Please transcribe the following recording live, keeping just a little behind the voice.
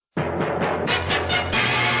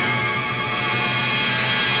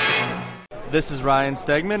This is Ryan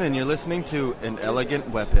Stegman, and you're listening to An Elegant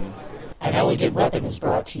Weapon. An Elegant Weapon is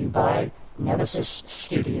brought to you by Nemesis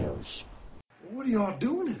Studios. What are y'all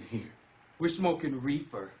doing in here? We're smoking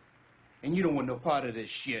reefer, and you don't want no part of this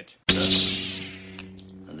shit.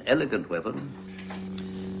 An elegant weapon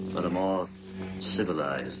for a more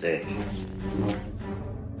civilized age.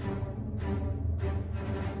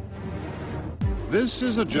 This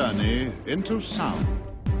is a journey into sound.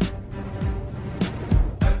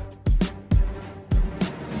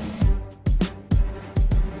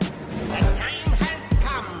 The time has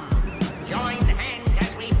come. Join hands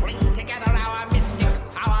as we bring together our mystic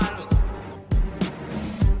powers.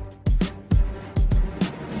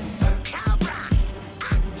 Cobra,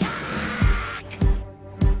 attack!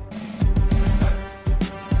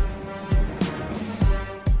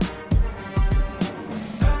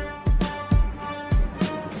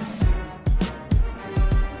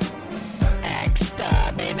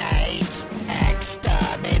 Exterminate!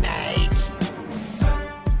 Exterminate!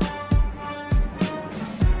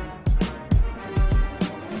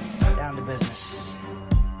 Down to business.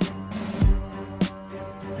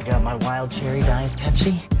 I got my wild cherry diet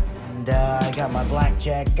Pepsi, and I got my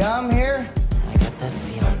blackjack gum here. I got that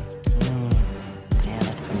feeling. Yeah,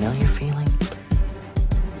 that familiar feeling.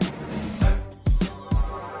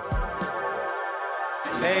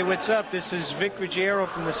 Hey, what's up? This is Vic Ruggiero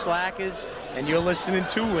from the Slackers, and you're listening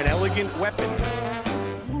to An Elegant Weapon.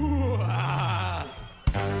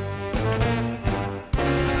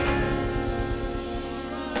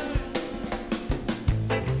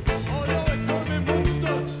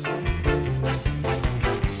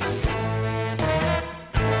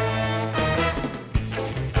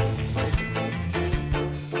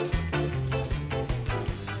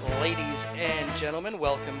 Ladies and gentlemen,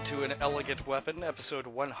 welcome to An Elegant Weapon, episode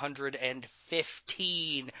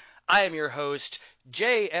 115. I am your host,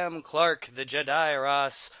 J.M. Clark, the Jedi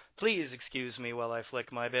Ross. Please excuse me while I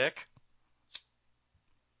flick my bick.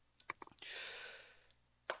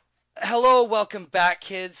 Hello, welcome back,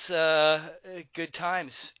 kids. Good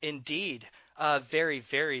times, indeed. Very,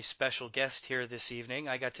 very special guest here this evening.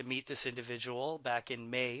 I got to meet this individual back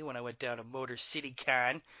in May when I went down to Motor City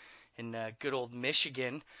Con in good old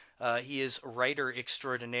Michigan. He is writer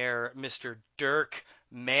extraordinaire, Mr. Dirk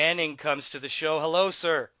Manning comes to the show. Hello,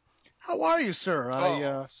 sir. How are you,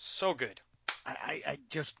 sir? So good. I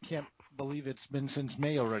just can't believe it's been since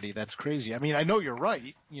May already. That's crazy. I mean, I know you're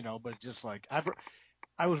right, but just like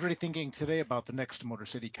I was really thinking today about the next Motor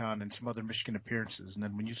City Con and some other Michigan appearances, and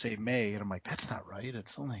then when you say May, and I'm like, that's not right.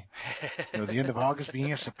 It's only the end of August,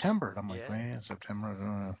 beginning of September, and I'm like, man, September. I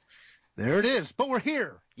don't know. There it is. But we're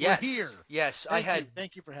here. Yes. We're here. Yes.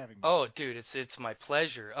 Thank you for having me. Oh, dude, it's my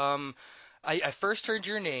pleasure. I first heard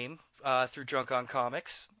your name through Drunk on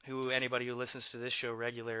Comics. Anybody who listens to this show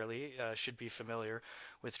regularly should be familiar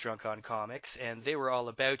with Drunk on Comics, and they were all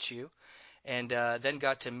about you. And then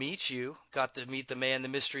got to meet you, got to meet the man, the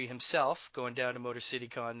mystery himself, going down to Motor City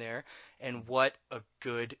Con there, and what a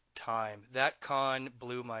good time. That con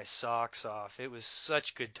blew my socks off. It was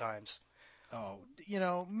such good times. Oh,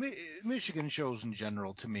 Michigan shows in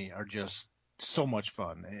general to me are just so much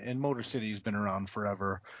fun, and Motor City's been around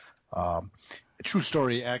forever. True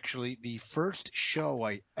story, actually, the first show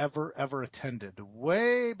I ever attended,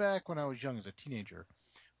 way back when I was young as a teenager,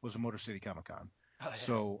 was a Motor City Comic Con. Oh, yeah.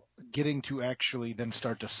 So getting to actually then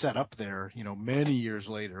start to set up there, many years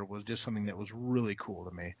later was just something that was really cool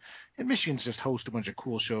to me. And Michigan's just host a bunch of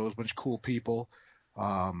cool shows, a bunch of cool people.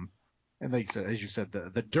 And like you said, as you said,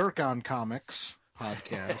 the Dirk on Comics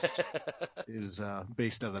podcast is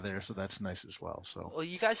based out of there, so that's nice as well. So, well,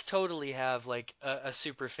 you guys totally have like a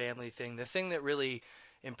super family thing. The thing that really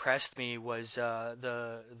impressed me was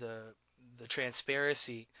the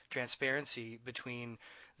transparency between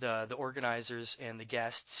the organizers and the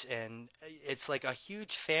guests, and it's like a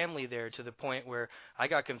huge family there to the point where I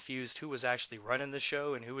got confused who was actually running the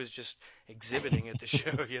show and who was just exhibiting at the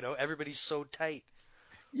show. Everybody's so tight.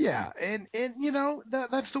 Yeah, and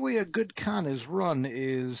that's the way a good con is run.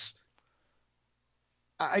 Is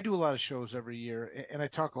I do a lot of shows every year, and I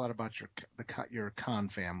talk a lot about your con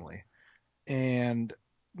family, and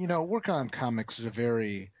working on comics is a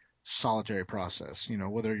very solitary process.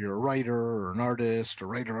 Whether you're a writer or an artist, or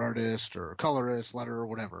writer-artist, or a colorist, letterer, or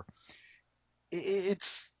whatever,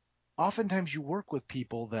 it's oftentimes you work with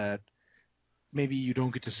people that maybe you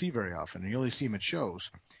don't get to see very often, and you only see them at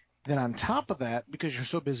shows. Then on top of that, because you're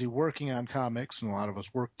so busy working on comics, and a lot of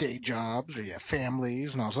us work day jobs, or you have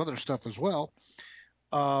families and all this other stuff as well,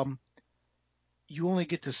 you only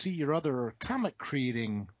get to see your other comic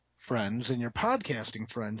creating friends and your podcasting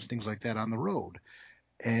friends, things like that, on the road.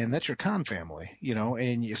 and that's your con family,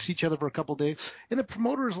 and you see each other for a couple of days, and the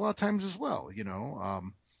promoters a lot of times as well,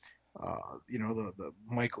 the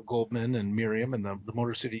Michael Goldman and Miriam and the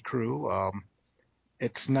Motor City crew.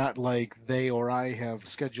 It's not like they or I have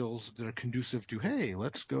schedules that are conducive to, hey,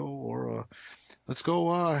 let's go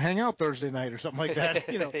hang out Thursday night or something like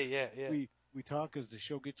that. Yeah. We talk as the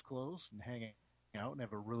show gets close and hang out and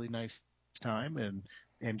have a really nice time and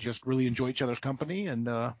just really enjoy each other's company, and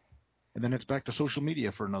then it's back to social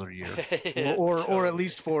media for another year, or at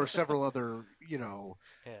least for several other,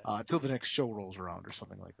 till the next show rolls around or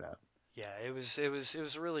something like that. Yeah, it was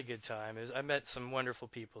a really good time. I met some wonderful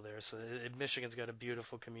people there. So Michigan's got a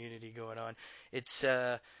beautiful community going on. It's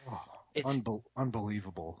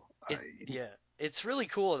unbelievable. It's really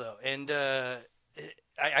cool though, and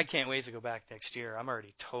I can't wait to go back next year. I'm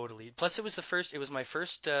already totally. Plus, it was my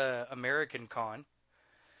first American con.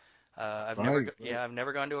 I've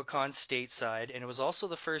never gone to a con stateside, and it was also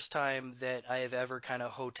the first time that I have ever kind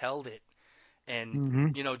of hoteled it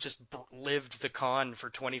and just lived the con for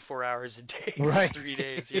 24 hours a day for 3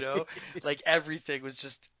 days. Like everything was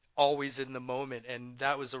just always in the moment, and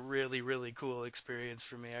that was a really, really cool experience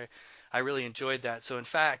for me. I really enjoyed that. So in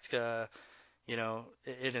fact,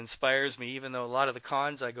 it inspires me, even though a lot of the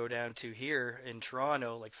cons I go down to here in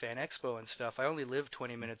Toronto, like Fan Expo and stuff, I only live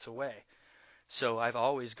 20 minutes away. So I've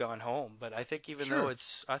always gone home. But I think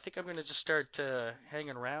I think I'm going to just start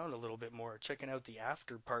hanging around a little bit more, checking out the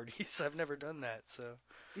after parties. I've never done that. So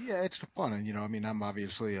yeah, it's fun. And, I'm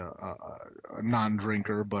obviously a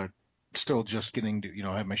non-drinker, but still just getting to,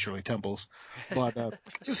 have my Shirley Temples. But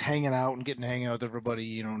just hanging out and getting to hang out with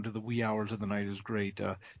everybody, into the wee hours of the night is great.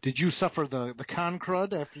 Did you suffer the con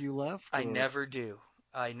crud after you left? I never do.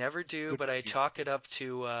 Good But I chalk it up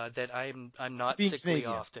to that I'm not sickly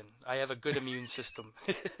Canadian. often. I have a good immune system.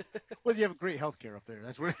 Well, you have great healthcare up there.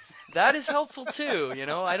 That's where. That is helpful too.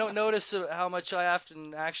 I don't notice how much I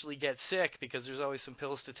often actually get sick because there's always some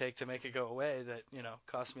pills to take to make it go away that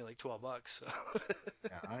cost me like $12. So.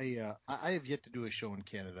 Yeah, I have yet to do a show in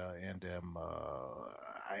Canada, and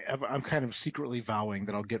I'm kind of secretly vowing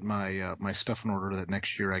that I'll get my stuff in order that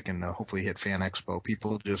next year I can hopefully hit Fan Expo.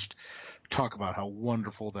 People just talk about how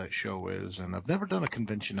wonderful that show is, and I've never done a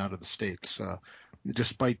convention out of the States,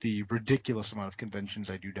 despite the ridiculous amount of conventions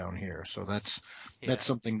I do down here. So that's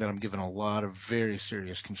something that I'm giving a lot of very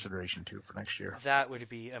serious consideration to for next year. That would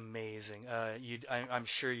be amazing. I'm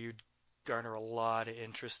sure you'd garner a lot of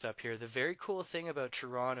interest up here. The very cool thing about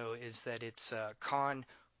Toronto is that it's con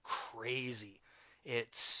crazy.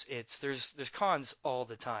 There's cons all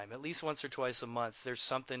the time. At least once or twice a month, there's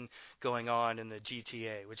something going on in the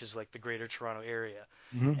GTA, which is like the Greater Toronto Area.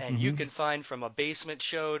 And you can find from a basement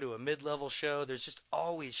show to a mid-level show, there's just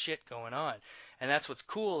always shit going on. And that's what's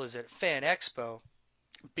cool is at Fan Expo,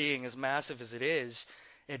 being as massive as it is,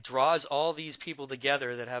 it draws all these people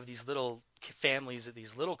together that have these little families at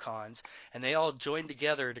these little cons, and they all join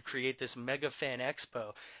together to create this mega Fan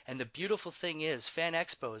Expo. And the beautiful thing is, Fan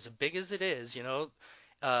Expo, as big as it is,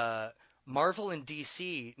 Marvel and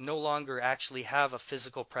DC no longer actually have a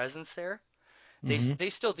physical presence there. They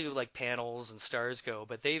still do like panels and Stars Go,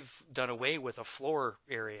 but they've done away with a floor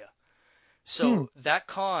area. So that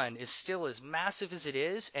con is still as massive as it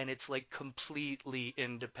is, and it's like completely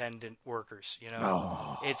independent workers,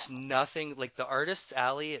 It's nothing like the Artists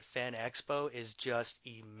Alley at Fan Expo is just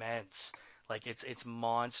immense. Like it's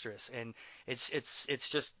monstrous, and it's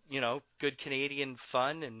just good Canadian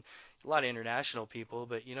fun and a lot of international people,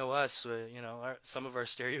 but us, some of our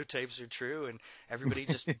stereotypes are true, and everybody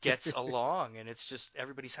just gets along, and it's just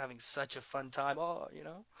everybody's having such a fun time.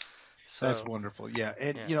 So, that's wonderful. Yeah,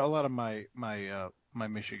 and a lot of my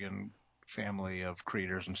Michigan family of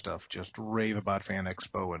creators and stuff just rave about Fan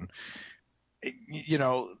Expo, and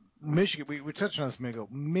Michigan. We touched on this a minute ago.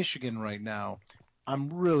 Michigan right now, I'm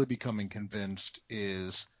really becoming convinced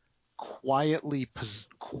is quietly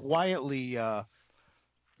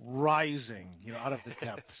rising, out of the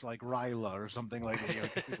depths, like Ryla or something like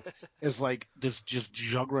that. Is like this just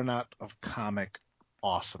juggernaut of comic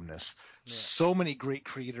awesomeness. Yeah. So many great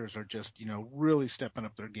creators are just, really stepping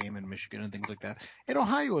up their game in Michigan and things like that. And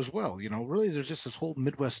Ohio as well. Really there's just this whole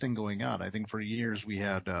Midwest thing going on. I think for years we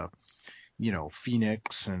had,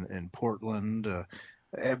 Phoenix and Portland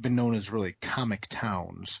have been known as really comic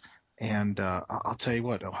towns. And I'll tell you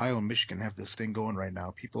what, Ohio and Michigan have this thing going right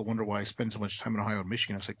now. People wonder why I spend so much time in Ohio and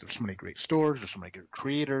Michigan. It's like there's so many great stores, there's so many great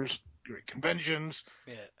creators, great conventions.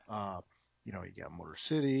 Yeah. You got Motor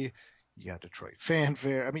City, you got Detroit Fan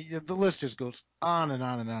Fair. I mean, the list just goes on and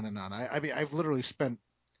on and on and on. I mean, I've literally spent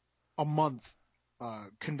a month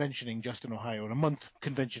conventioning just in Ohio and a month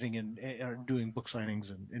conventioning and doing book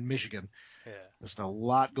signings in Michigan. Yeah. There's a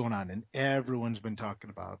lot going on, and everyone's been talking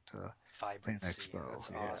about Fan Vibrancy. Expo. That's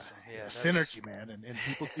Yeah. awesome. Yeah, that's... Synergy, man, and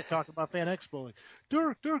people keep talking about Fan Expo. Like,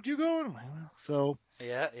 Dirk, you going? I'm like, well, so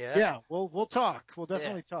Yeah. we'll talk. We'll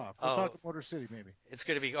definitely Yeah. talk. We'll talk at Motor City maybe. It's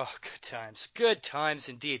going to be, good times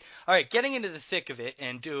indeed. All right, getting into the thick of it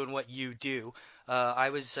and doing what you do, I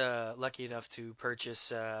was lucky enough to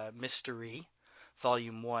purchase Mystery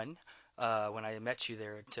Volume 1 when I met you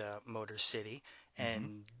there at Motor City,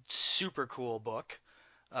 and super cool book.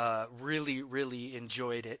 Really, really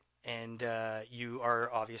enjoyed it. And you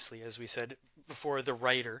are obviously, as we said before, the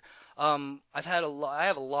writer. I have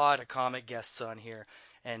a lot of comic guests on here,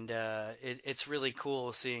 and it's really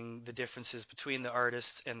cool seeing the differences between the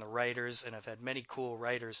artists and the writers. And I've had many cool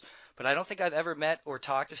writers, but I don't think I've ever met or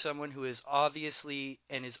talked to someone who is obviously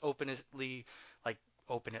and is openly, like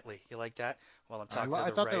openly. You like that? Well, I'm talking to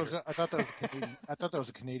the writer. I thought that was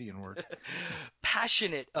a Canadian word.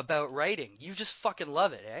 Passionate about writing. You just fucking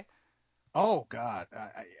love it, eh? Oh God,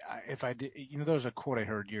 if I did, there was a quote I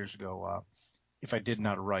heard years ago. If I did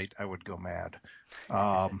not write, I would go mad.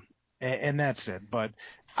 And that's it. But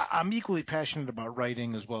I'm equally passionate about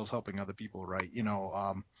writing as well as helping other people write.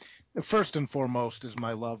 First and foremost is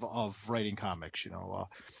my love of writing comics.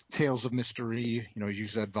 Tales of Mystery. As you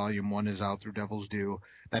said, Volume 1 is out through Devil's Due.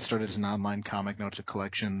 That started as an online comic. Now it's a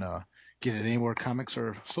collection. Get it anywhere comics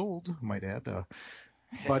are sold, I might add.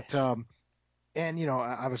 And,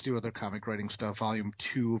 I was doing other comic writing stuff. Volume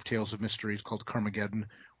 2 of Tales of Mystery is called Carmageddon.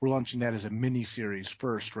 We're launching that as a mini-series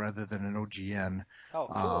first rather than an OGN. Oh,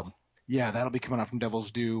 cool. Yeah, that'll be coming out from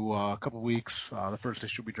Devil's Due a couple weeks. The first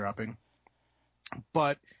issue will be dropping.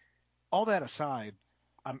 But all that aside,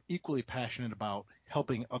 I'm equally passionate about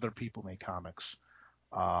helping other people make comics.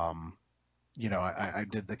 I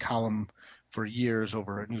did the column for years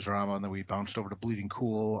over at Newsarama, and then we bounced over to Bleeding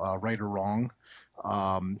Cool, Right or Wrong.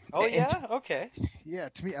 Okay. Yeah,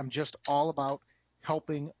 to me, I'm just all about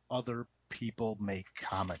helping other people make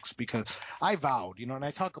comics because I vowed, and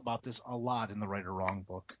I talk about this a lot in the Right or Wrong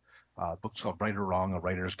book. The book's called Right or Wrong, A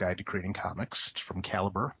Writer's Guide to Creating Comics. It's from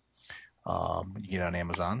Caliber. You can get it on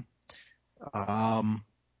Amazon.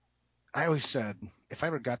 I always said if I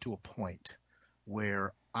ever got to a point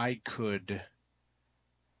where I could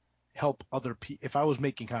help other people, if I was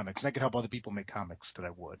making comics and I could help other people make comics, that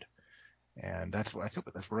I would. And that's what I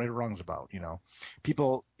think. That's what Right or Wrong is about,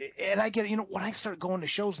 People, and I get it. When I started going to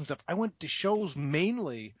shows and stuff, I went to shows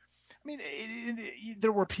mainly. I mean,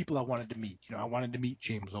 there were people I wanted to meet. I wanted to meet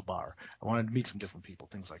James O'Barr. I wanted to meet some different people,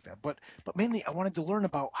 things like that. But mainly, I wanted to learn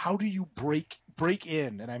about how do you break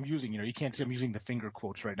in. And I'm using, you can't see I'm using the finger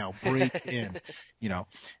quotes right now. Break in,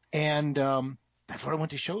 and that's what I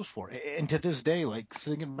went to shows for. And to this day, like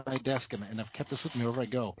sitting at my desk, and I've kept this with me wherever I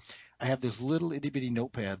go, I have this little itty bitty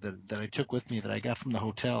notepad that I took with me that I got from the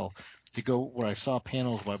hotel to go where I saw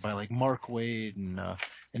panels by like Mark Waid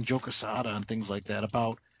and Joe Quesada and things like that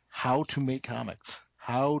about how to make comics,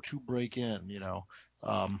 how to break in,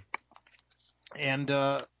 I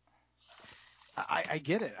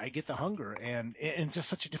get it. I get the hunger, and it's just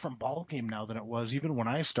such a different ball game now than it was even when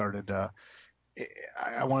I started.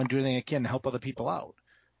 I want to do anything I can to help other people out.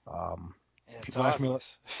 People ask me,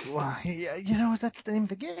 well, that's the name of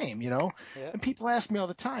the game, Yeah. And people ask me all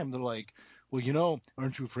the time. They're like, well,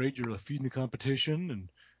 aren't you afraid you're feeding the competition?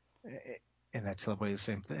 And I tell everybody the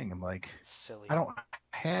same thing. I'm like, silly. I don't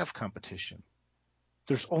have competition.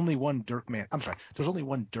 There's only one Dirk There's only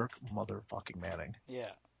one Dirk motherfucking Manning. Yeah.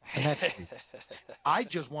 And that's me. I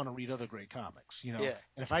just want to read other great comics, Yeah. And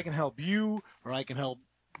if I can help you, or I can help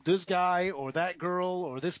this guy or that girl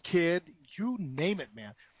or this kid, you name it,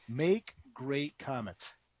 man. Make great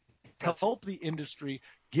comics. Help the industry.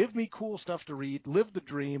 Give me cool stuff to read. Live the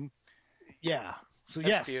dream. Yeah. So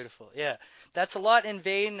That's beautiful. Yeah. That's a lot in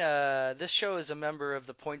vain. This show is a member of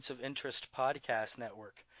the Points of Interest podcast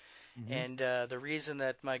network. Mm-hmm. And the reason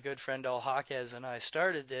that my good friend Al Hawkes and I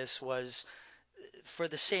started this was for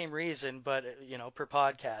the same reason, but per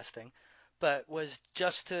podcasting, but was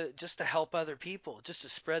just to help other people, just to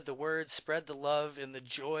spread the word, spread the love and the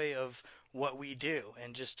joy of what we do,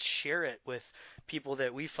 and just share it with people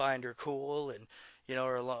that we find are cool and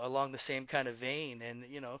are along the same kind of vein. And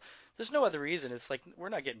there's no other reason. It's like we're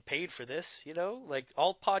not getting paid for this. Like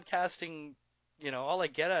all podcasting. All I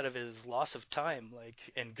get out of it is loss of time,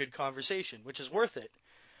 and good conversation, which is worth it.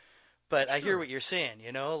 But Sure. I hear what you're saying,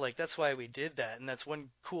 like that's why we did that. And that's one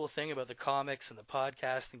cool thing about the comics and the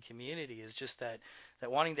podcasting community is just that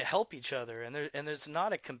wanting to help each other. And there's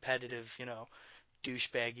not a competitive,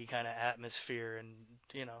 douchebaggy kind of atmosphere. And,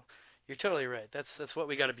 You're totally right. That's what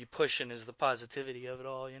we got to be pushing is the positivity of it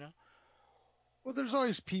all, you know? Well, there's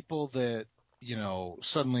always people that,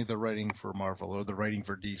 suddenly they're writing for Marvel or they're writing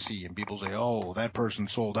for DC, and people say, oh, that person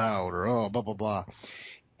sold out, or oh, blah, blah, blah.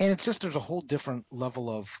 And it's just there's a whole different level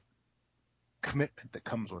of commitment that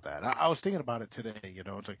comes with that. I was thinking about it today,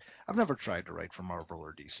 it's like I've never tried to write for Marvel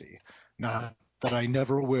or DC. Not that I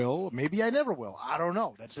never will. Maybe I never will. I don't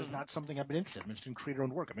know. That's just not something I've been interested in. I'm interested in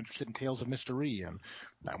creator-owned work. I'm interested in Tales of Mystery, and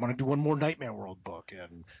I want to do one more Nightmare World book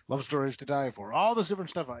and Love Stories to Die For. All this different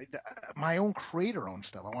stuff. My own creator-owned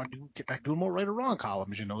stuff. I want to get back doing more right or wrong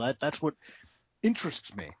columns. That's what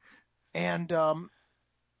interests me. And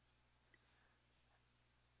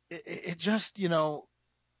it just,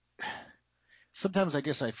 sometimes I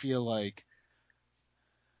guess I feel like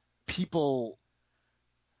people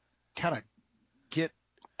kind of get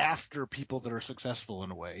after people that are successful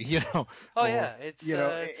in a way, Oh or, yeah, it's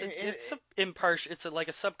a impartial. It's like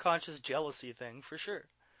a subconscious jealousy thing for sure.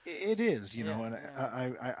 It is, and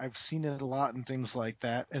I've seen it a lot and things like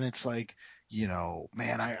that, and it's like,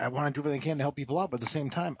 man, I want to do everything I can to help people out, but at the same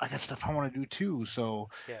time, I got stuff I want to do too. So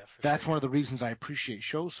that's one of the reasons I appreciate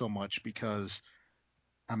shows so much, because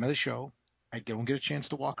I'm at a show. I don't get a chance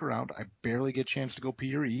to walk around. I barely get a chance to go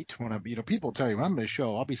pee or eat. When people tell you when I'm at a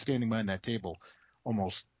show, I'll be standing behind that table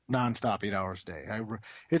almost nonstop 8 hours a day.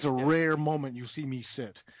 It's a rare moment you see me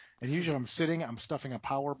sit. And usually I'm sitting, I'm stuffing a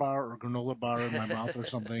power bar or granola bar in my mouth or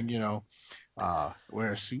something,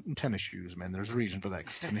 wear a suit and tennis shoes, man. There's a reason for that,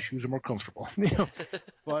 because tennis shoes are more comfortable.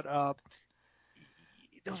 But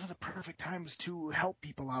those are the perfect times to help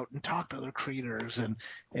people out and talk to other creators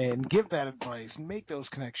and give that advice and make those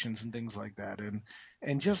connections and things like that.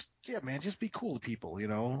 And just be cool to people,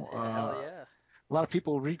 Hell yeah. A lot of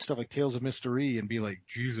people read stuff like Tales of Mystery and be like,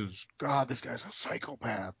 Jesus, God, this guy's a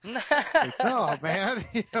psychopath. Like, no, man,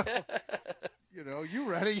 you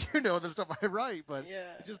read it, the stuff I write, but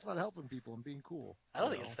it's just about helping people and being cool. I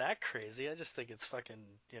don't think it's that crazy. I just think it's fucking,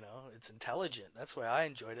 it's intelligent. That's why I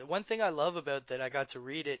enjoyed it. One thing I love about that, I got to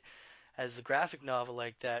read it as a graphic novel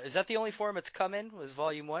like that. Is that the only form it's come in? Was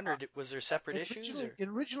Volume 1, or was there separate issues? It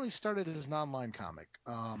originally started as an online comic.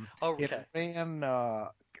 Okay. It ran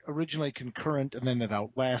originally concurrent, and then it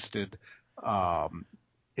outlasted.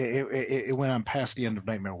 It went on past the end of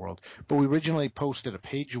Nightmare World. But we originally posted a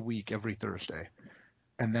page a week every Thursday.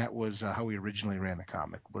 And that was how we originally ran the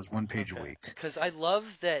comic, was one page a week. Because I love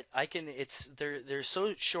that they're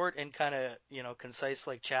so short and kind of, concise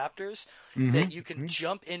like chapters that you can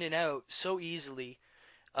jump in and out so easily,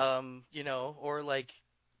 or like,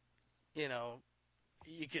 you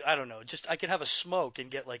could, I don't know, just I could have a smoke and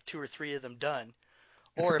get like 2 or 3 of them done.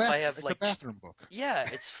 Or if I have it's like a bathroom book. Yeah,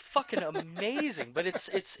 it's fucking amazing, but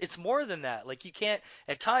it's more than that. Like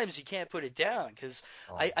at times you can't put it down because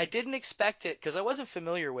I didn't expect it because I wasn't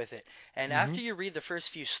familiar with it. And after you read the first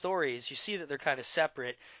few stories, you see that they're kind of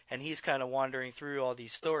separate, and he's kind of wandering through all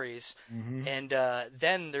these stories. And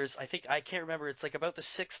then there's, I think, I can't remember, it's like about the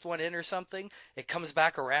 6th one in or something. It comes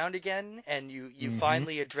back around again, and you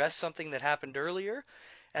finally address something that happened earlier.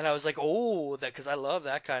 And I was like, oh, that, because I love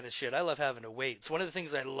that kind of shit. I love having to wait. It's one of the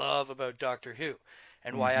things I love about Doctor Who,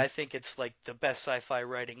 and why I think it's like the best sci-fi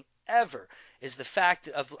writing ever, is the fact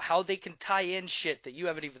of how they can tie in shit that you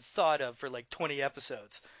haven't even thought of for like 20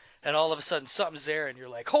 episodes. And all of a sudden something's there, and you're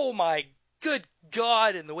like, oh my good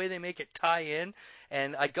God, and the way they make it tie in.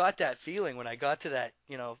 And I got that feeling when I got to that,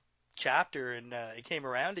 chapter, and it came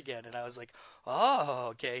around again, and I was like,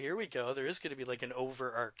 oh, okay, here we go. There is going to be like an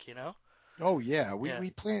over arc, Oh yeah, we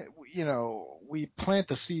plant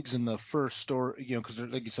the seeds in the first story, because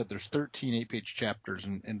like you said, there's 13 8-page chapters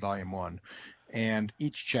in volume 1, and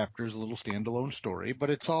each chapter is a little standalone story, but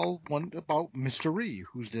it's all one about Mystery,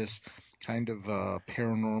 who's this kind of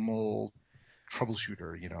paranormal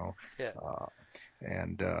troubleshooter,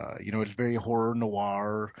 and it's very horror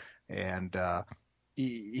noir, and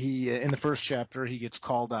he in the first chapter he gets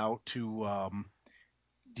called out to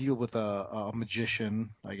deal with a magician,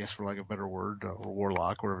 I guess, for lack of a better word, or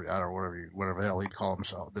warlock, whatever, I don't know, whatever the hell he'd call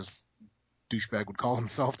himself. This douchebag would call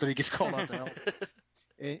himself, that he gets called out to help.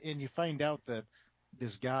 And you find out that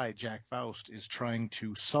this guy, Jack Faust, is trying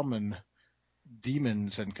to summon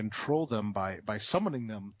demons and control them by summoning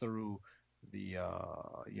them through the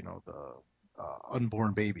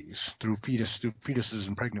unborn babies, through fetuses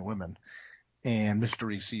and pregnant women. And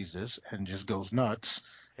Mystery sees this and just goes nuts.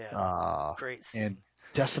 Yeah. Great scene. And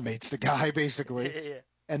decimates the guy basically. Yeah.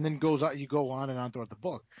 And then you go on and on throughout the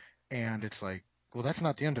book, and it's like, well, that's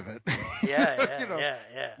not the end of it.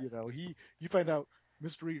 Yeah. You find out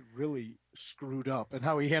Mystery really screwed up and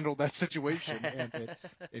how he handled that situation, and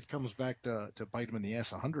it comes back to bite him in the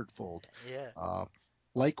ass 100-fold. Yeah.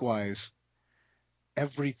 likewise,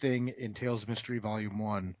 everything in Tales of Mystery Volume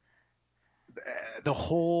 1, the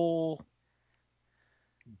whole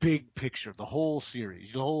big picture, the whole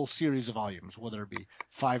series of volumes, whether it be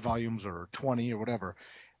 5 volumes or 20 or whatever,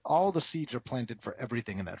 all the seeds are planted for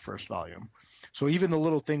everything in that first volume. So even the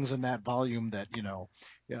little things in that volume that,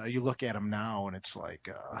 you look at them now and it's like,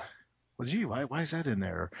 well, gee, why is that in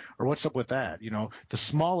there? Or what's up with that? The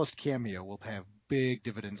smallest cameo will have big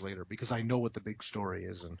dividends later because I know what the big story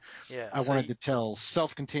is. And I wanted to tell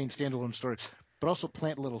self-contained standalone stories, but also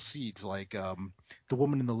plant little seeds like the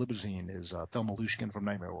woman in the limousine is Thelma Lushkin from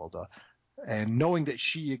Nightmare World. And knowing that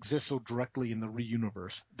she exists so directly in the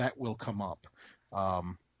Re-universe, that will come up. I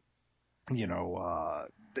don't know,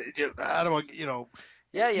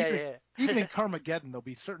 even in Carmageddon, there'll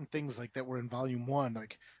be certain things like that were in Volume 1,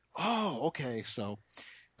 like, oh, okay. So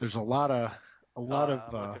there's a lot of. I'm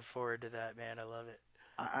looking forward to that, man. I love it.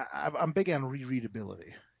 I'm big on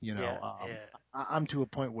rereadability. I'm to a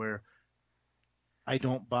point where I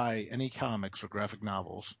don't buy any comics or graphic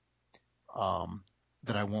novels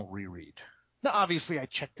that I won't reread. Now, obviously, I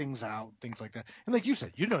check things out, things like that. And like you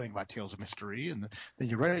said, you know nothing about Tales of Mystery, and then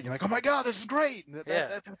you read it, and you're like, oh my God, this is great. And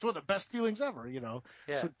that's one of the best feelings ever, Yeah.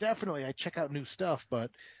 So definitely, I check out new stuff,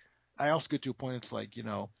 but I also get to a point, it's like,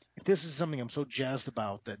 if this is something I'm so jazzed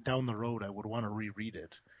about that down the road I would want to reread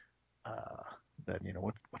it, then,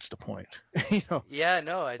 what's the point? Yeah,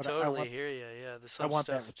 no, I totally hear you. Yeah, I want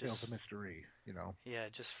that with Tales of Mystery, Yeah,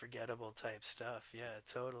 just forgettable type stuff. Yeah,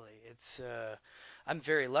 totally. It's I'm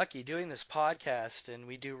very lucky doing this podcast, and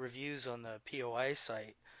we do reviews on the POI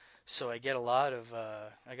site, so I get a lot of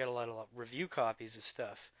review copies of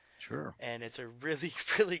stuff. Sure. And it's a really,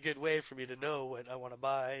 really good way for me to know what I want to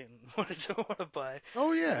buy and what I don't want to buy.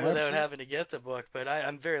 Oh yeah, without having to get the book. But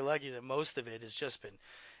I'm very lucky that most of it has just been.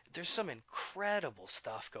 There's some incredible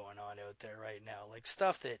stuff going on out there right now, like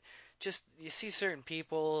stuff that just you see certain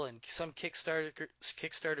people and some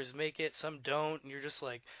Kickstarters make it, some don't, and you're just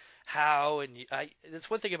like, how? And that's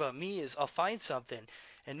one thing about me is I'll find something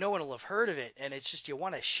and no one will have heard of it, and it's just you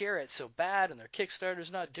want to share it so bad, and their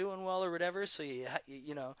Kickstarter's not doing well or whatever, so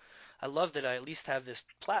I love that I at least have this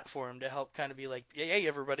platform to help kind of be like, hey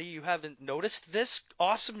everybody, you haven't noticed this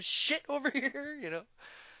awesome shit over here.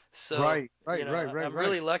 So, right. I'm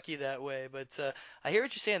really lucky that way. But I hear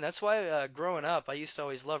what you're saying. That's why growing up, I used to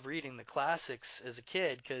always love reading the classics as a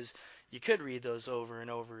kid because you could read those over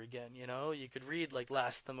and over again. You could read like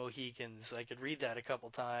Last of the Mohicans. I could read that a couple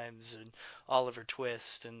times, and Oliver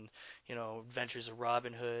Twist, and Adventures of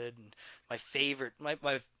Robin Hood. And my favorite,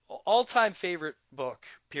 my all-time favorite book,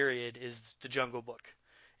 period, is The Jungle Book.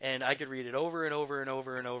 And I could read it over and over and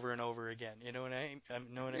over and over and over again. You know what I mean?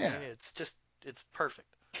 It's perfect.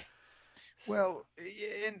 Well,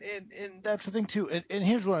 and that's the thing too. And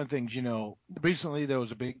here's one of the things, recently there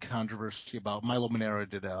was a big controversy about Milo Manara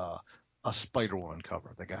did a Spider-Woman cover.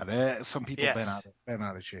 They got some people bent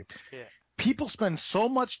out of shape. Yeah. People spend so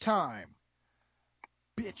much time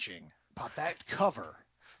bitching about that cover.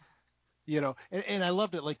 And I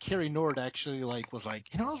loved it. Like Carrie Nord actually was like,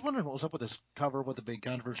 I was wondering what was up with this cover, what the big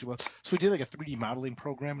controversy was. So he did like a 3D modeling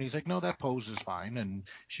program, and he's like, no, that pose is fine, and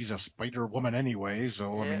she's a Spider Woman anyway,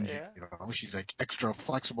 so she's like extra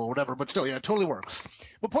flexible, whatever. But still, it totally works.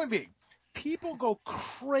 But point being, people go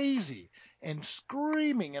crazy and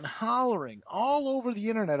screaming and hollering all over the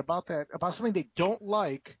internet about something they don't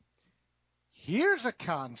like. Here's a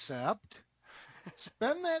concept.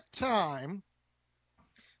 Spend that time.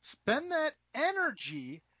 Spend that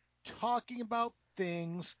energy talking about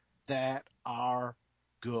things that are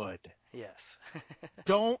good. Yes.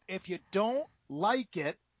 If you don't like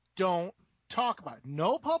it, don't talk about it.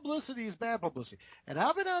 No publicity is bad publicity. And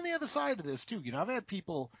I've been on the other side of this too. I've had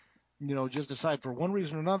people, just decide for one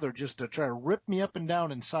reason or another just to try to rip me up and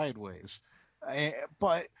down and sideways.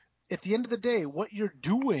 But at the end of the day, what you're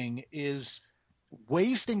doing is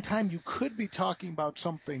wasting time. You could be talking about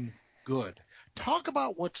something good. Talk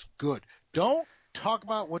about what's good. Don't talk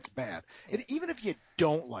about what's bad. And even if you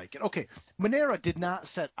don't like it. Okay, Manara did not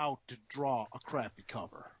set out to draw a crappy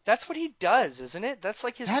cover. That's what he does, isn't it? That's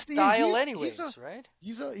like his style anyways, right?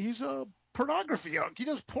 He's a pornography. He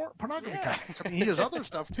does pornography comics. I mean, he does other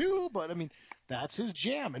stuff too, but I mean, that's his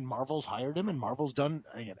jam. And Marvel's hired him, and Marvel's done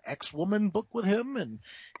an X-Woman book with him and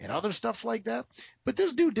other stuff like that. But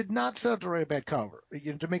this dude did not set out to write a bad cover,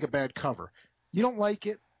 to make a bad cover. You don't like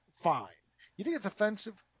it? Fine. You think it's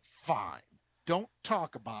offensive? Fine. Don't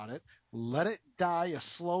talk about it. Let it die a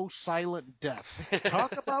slow, silent death.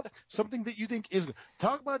 Talk about something that you think is good.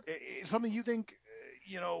 Talk about something you think,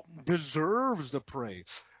 deserves the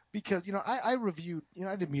praise. because I reviewed,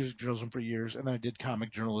 I did music journalism for years, and then I did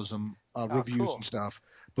comic journalism reviews cool. and stuff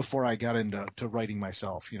before I got into writing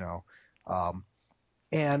myself.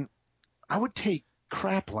 And I would take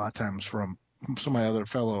crap a lot of times from some of my other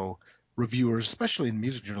fellow reviewers, especially in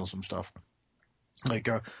music journalism stuff. Like,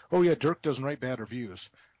 oh yeah, Dirk doesn't write bad reviews.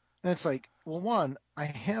 And it's like, well, one, I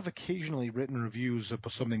have occasionally written reviews of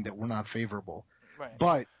something that were not favorable. Right.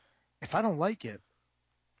 But if I don't like it,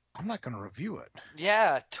 I'm not going to review it.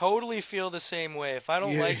 Yeah, totally feel the same way. If I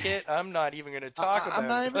don't like it, I'm not even going to talk about it. I'm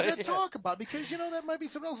not even going to talk about it because, that might be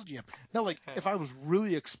someone else's jam. Now, like, if I was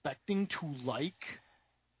really expecting to like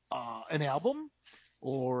an album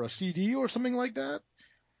or a CD or something like that,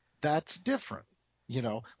 that's different.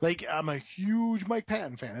 Like, I'm a huge Mike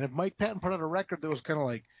Patton fan. And if Mike Patton put out a record that was kind of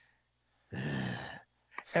like,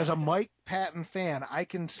 as a Mike Patton fan, I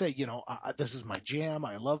can say, this is my jam.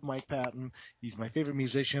 I love Mike Patton. He's my favorite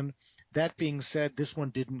musician. That being said, this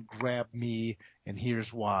one didn't grab me, and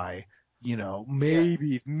here's why.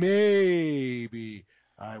 Maybe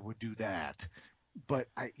I would do that. But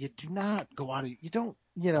you do not go out of, you don't,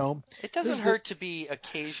 It doesn't hurt to be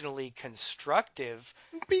occasionally constructive,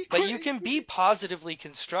 but you can be positively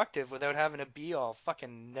constructive without having to be all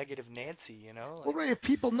fucking negative Nancy, Well, right, if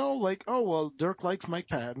people know, like, oh, well, Dirk likes Mike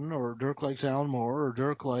Patton, or Dirk likes Alan Moore, or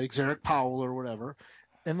Dirk likes Eric Powell, or whatever,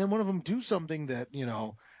 and then one of them do something that,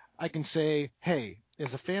 I can say, hey,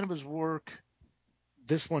 as a fan of his work,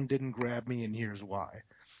 this one didn't grab me, and here's why.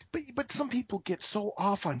 But some people get so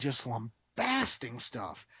off on just lambasting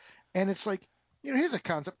stuff, and it's like, here's a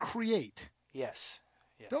concept: create. Yes.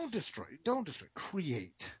 Don't destroy.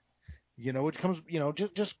 Create. It comes.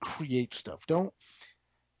 Just create stuff. Don't.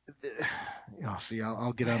 See,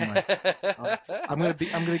 I'll get on my. I'm gonna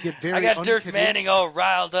get very. I got Dirk Manning all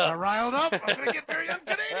riled up. I'm gonna get very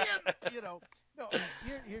un-Canadian. No.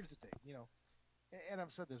 Here's the thing. And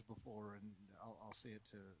I've said this before, and I'll say it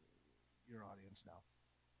to your audience now.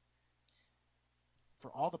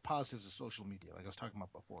 For all the positives of social media, like I was talking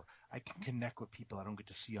about before, I can connect with people I don't get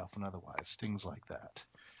to see often otherwise. Things like that.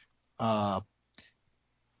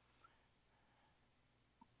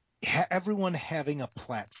 Everyone having a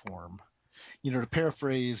platform. To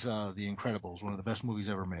paraphrase The Incredibles, one of the best movies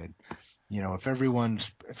ever made. If everyone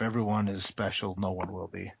is special, no one will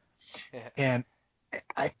be. Yeah. And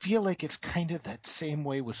I feel like it's kind of that same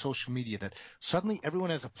way with social media, that suddenly everyone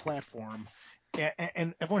has a platform,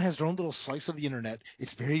 and everyone has their own little slice of the internet.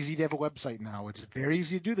 It's very easy to have a website now. It's very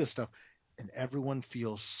easy to do this stuff, and everyone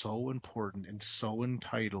feels so important and so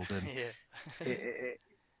entitled, and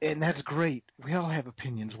and that's great. We all have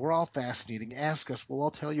opinions. We're all fascinating. Ask us. We'll all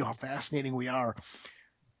tell you how fascinating we are.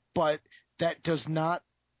 But that does not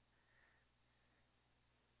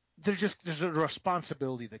 – there's a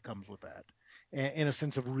responsibility that comes with that, and a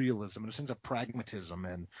sense of realism and a sense of pragmatism.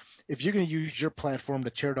 And if you're going to use your platform to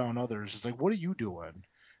tear down others, it's like, what are you doing?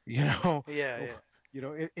 Yeah.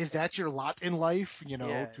 Is that your lot in life,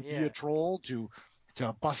 to be a troll, to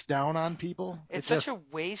bust down on people? It's such a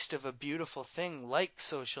waste of a beautiful thing like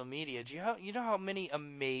social media. Do you know how many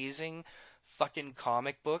amazing fucking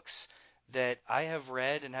comic books that I have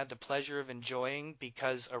read and had the pleasure of enjoying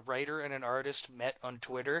because a writer and an artist met on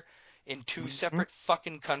Twitter in two separate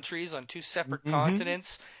fucking countries on two separate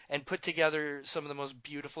continents and put together some of the most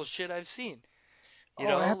beautiful shit I've seen.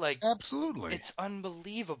 Absolutely. It's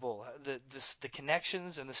unbelievable the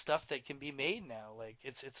connections and the stuff that can be made now. Like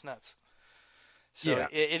it's nuts. So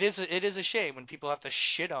it is a shame when people have to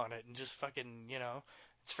shit on it and just fucking,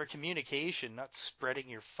 it's for communication, not spreading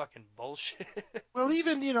your fucking bullshit. Well,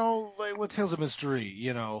 even, like with Tales of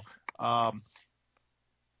Mystery,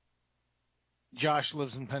 Josh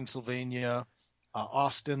lives in Pennsylvania.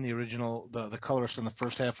 Austin, the original, the colorist in the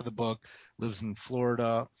first half of the book, lives in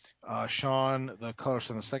Florida. Sean, the colorist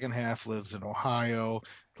in the second half, lives in Ohio.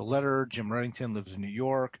 The letterer, Jim Reddington, lives in New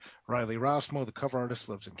York. Riley Rossmo, the cover artist,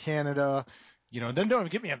 lives in Canada. And then don't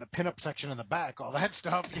even get me on the pinup section in the back, all that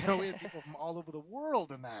stuff. We have people from all over the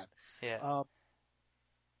world in that. Yeah.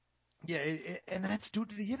 And that's due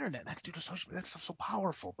to the internet. That's due to social media. That stuff's so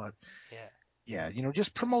powerful. But yeah,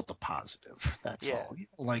 just promote the positive. That's all. You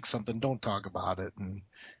don't like something, don't talk about it,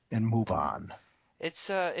 and move on.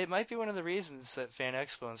 It might be one of the reasons that Fan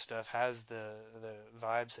Expo and stuff has the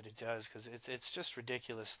vibes that it does, because it's just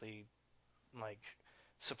ridiculously like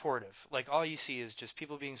supportive. Like all you see is just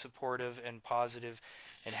people being supportive and positive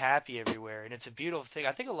and happy everywhere, and it's a beautiful thing.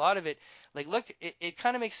 I think a lot of it, like, look, it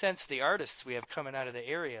kind of makes sense to the artists we have coming out of the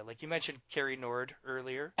area. Like you mentioned Carrie Nord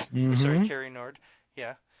earlier. Or sorry, Carrie Nord.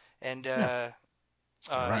 Yeah. And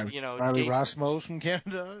Riley Rossmos from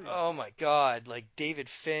Canada. Oh my God, like David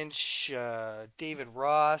Finch, David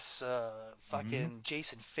Ross, fucking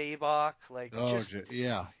Jason Fabok, like just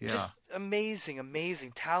amazing,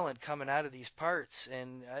 amazing talent coming out of these parts.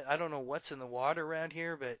 And I don't know what's in the water around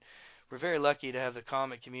here, but we're very lucky to have the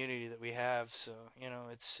comic community that we have. So,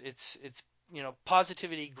 it's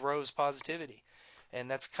positivity grows positivity. And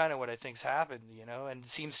that's kind of what I think's happened, and it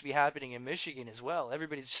seems to be happening in Michigan as well.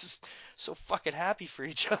 Everybody's just so fucking happy for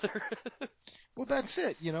each other. Well, that's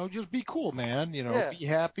it. Just be cool, man. Be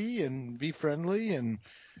happy and be friendly and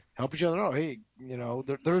help each other out. Hey,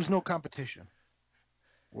 there is no competition.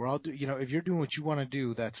 We're all if you're doing what you want to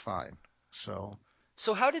do, that's fine.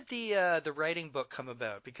 So how did the writing book come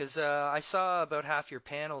about? Because I saw about half your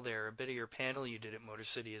panel there, a bit of your panel you did at Motor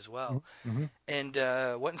City as well. Mm-hmm. And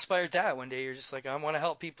what inspired that? One day you're just like, I want to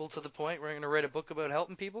help people to the point where I'm going to write a book about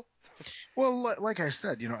helping people? Well, like I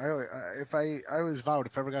said, I always vowed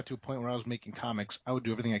if I ever got to a point where I was making comics, I would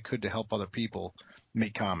do everything I could to help other people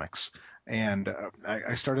make comics. And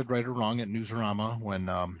I started Right or Wrong at Newsarama when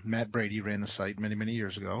Matt Brady ran the site many, many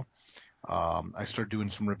years ago. I started doing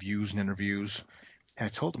some reviews and interviews. And I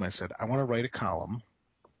told him, I said, I want to write a column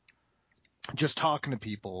just talking to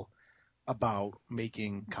people about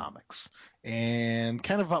making comics and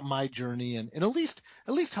kind of about my journey and at least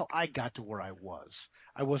how I got to where I was.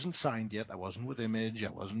 I wasn't signed yet. I wasn't with Image.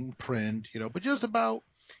 I wasn't in print, but just about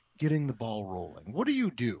getting the ball rolling. What do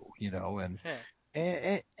you do, and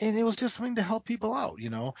it was just something to help people out,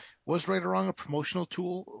 Was Right or Wrong a promotional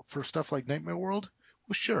tool for stuff like Nightmare World?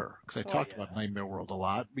 Well, sure, because I talked about Nightmare World a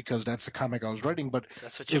lot because that's the comic I was writing, but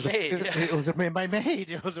that's what you made. It was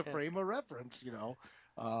It was a frame of reference,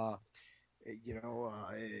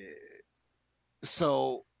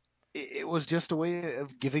 so it was just a way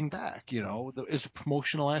of giving back, Is the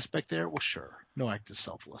promotional aspect there? Well, sure. No act is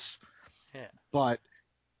selfless. Yeah. But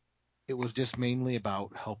it was just mainly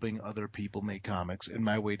about helping other people make comics and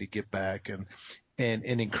my way to give back and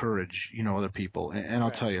encourage, other people. And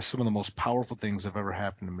I'll tell you, some of the most powerful things that have ever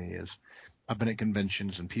happened to me is I've been at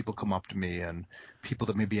conventions and people come up to me and people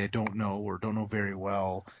that maybe I don't know or don't know very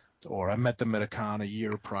well, or I met them at a con a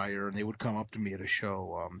year prior and they would come up to me at a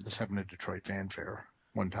show. This happened at Detroit Fan Fair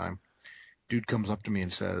one time. Dude comes up to me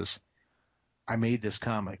and says, I made this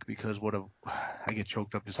comic because I get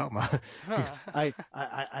choked up just talking about it.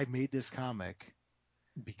 I made this comic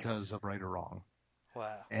because of Right or Wrong.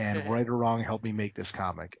 Wow. And Right or Wrong helped me make this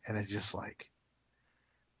comic. And it's just like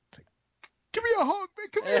give me a hug, man.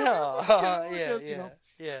 Come here.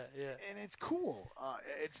 Yeah. And it's cool.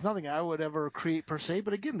 It's nothing I would ever create per se,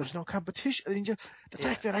 but again, there's no competition. I mean, just the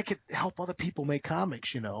fact that I could help other people make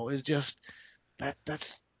comics, is just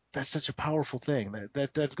that's such a powerful thing.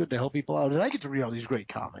 That's good to help people out, and I get to read all these great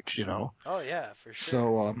comics, Oh yeah, for sure.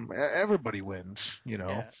 So everybody wins,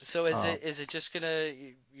 Yeah. So is it just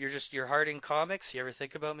you're hard in comics? You ever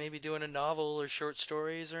think about maybe doing a novel or short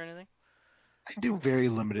stories or anything? I do very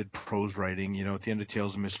limited prose writing. At the end of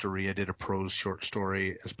Tales of Mystery, I did a prose short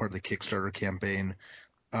story as part of the Kickstarter campaign.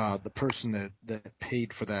 The person that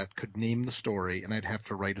paid for that could name the story, and I'd have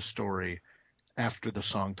to write a story after the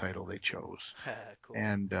song title they chose. Cool.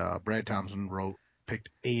 And Brad Thompson picked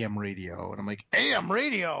AM radio, and I'm like, AM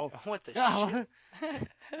radio? What the shit?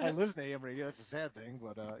 I listen to AM radio. That's a sad thing,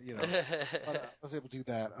 but but I was able to do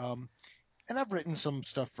that. And I've written some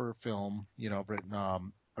stuff for film. I've written.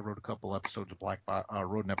 I wrote a couple episodes of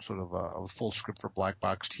wrote an episode of a full script for Black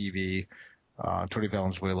Box TV. Tony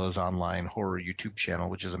Valenzuela's online horror YouTube channel,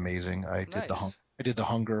 which is amazing. I did the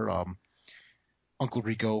Hunger. Uncle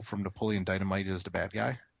Rico from Napoleon Dynamite is the bad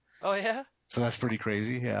guy. Oh yeah. So that's pretty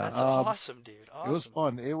crazy. Yeah. That's awesome, dude. Awesome. It was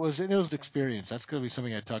fun. It was an experience. That's going to be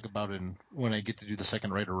something I talk about when I get to do the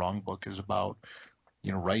second Right or Wrong book, is about,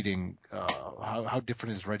 writing, how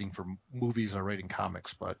different is writing for movies or writing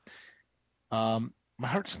comics. But my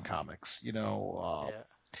heart's in comics.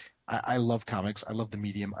 I love comics. I love the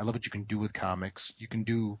medium. I love what you can do with comics. You can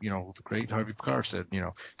do, the great Harvey Pekar said,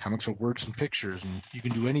 comics are words and pictures, and you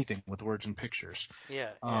can do anything with words and pictures.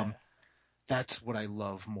 Yeah. That's what I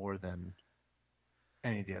love more than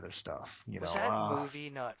any of the other stuff. Was that movie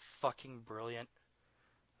not fucking brilliant?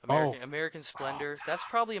 American Splendor. That's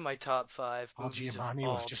probably in my top 5 movies of all time. Giamatti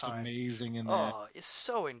was just amazing in that. Oh, it's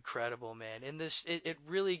so incredible, man. In this, it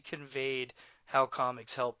really conveyed how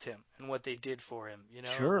comics helped him and what they did for him.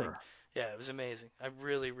 Sure. Yeah, it was amazing. I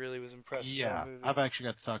really, really was impressed with that movie. I've actually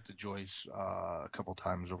got to talk to Joyce a couple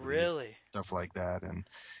times over stuff like that, and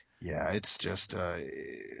it's just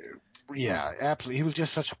absolutely. He was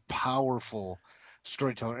just such a powerful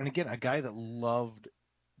storyteller, and again, a guy that loved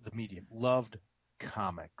the medium, loved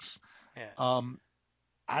comics. Yeah.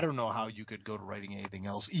 I don't know how you could go to writing anything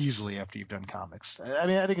else easily after you've done comics. I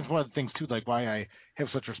mean, I think it's one of the things too, like why I have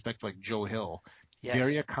such respect for like Joe Hill, Yes.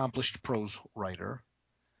 very accomplished prose writer,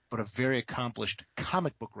 but a very accomplished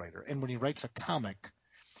comic book writer. And when he writes a comic,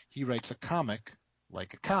 he writes a comic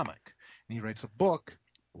like a comic, and he writes a book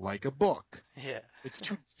like a book. Yeah. It's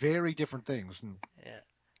two very different things. And Yeah.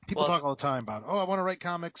 people Well- talk all the time about, oh, I want to write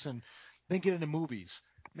comics and then get into movies.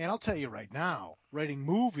 Man, I'll tell you right now, writing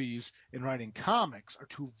movies and writing comics are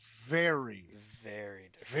two very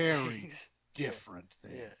different things. different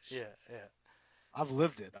things. Yeah. I've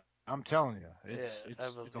lived it. I'm telling you, it's I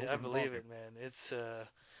a whole believe different it, ballgame. man.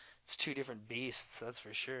 It's two different beasts, that's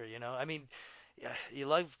for sure. You know, I mean, yeah, you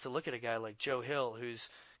love to look at a guy like Joe Hill who's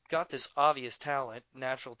got this obvious talent,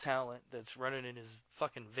 natural talent that's running in his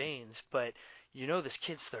fucking veins, but you know this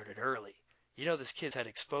kid started early. You know this kid's had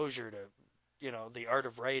exposure to, you know, the art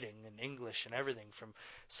of writing and English and everything from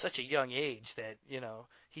such a young age that, you know,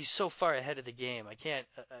 he's so far ahead of the game. I can't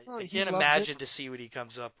Well, I he can't loves imagine it. to see what he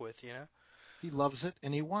comes up with, you know? He loves it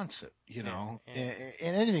and he wants it, you know. yeah.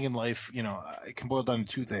 And anything in life, you know, it can boil down to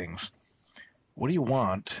two things. What do you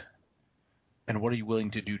want, and what are you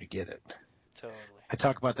willing to do to get it? Totally. I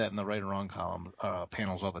talk about that in the right or wrong column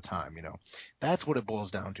panels all the time, you know. That's what it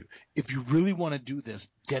boils down to. If you really want to do this,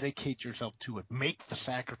 dedicate yourself to it. Make the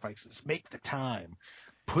sacrifices. Make the time.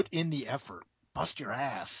 Put in the effort. Bust your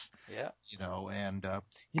ass. Yeah. You know, and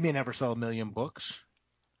you may never sell 1 million books,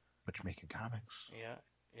 but you're making comics.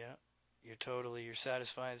 Yeah. You're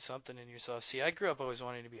satisfying something in yourself. See, I grew up always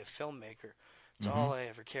wanting to be a filmmaker. It's all I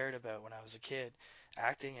ever cared about when I was a kid,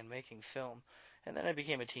 acting and making film. And then I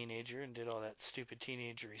became a teenager and did all that stupid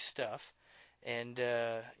teenagery stuff. And,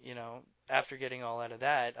 you know, after getting all out of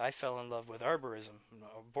that, I fell in love with arborism,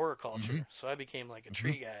 arboriculture. So I became like a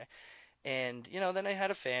tree guy. And, you know, then I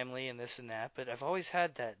had a family and this and that, but I've always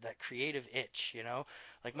had that creative itch, you know?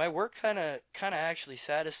 Like my work kind of actually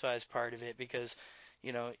satisfies part of it because,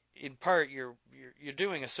 you know, in part you're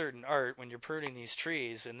doing a certain art when you're pruning these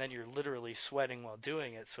trees and then you're literally sweating while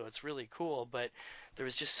doing it, so it's really cool, but there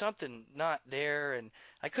was just something not there and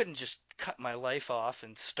I couldn't just cut my life off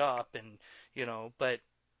and stop and, you know, but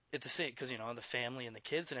at the same, because, you know, the family and the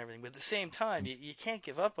kids and everything, but at the same time, you can't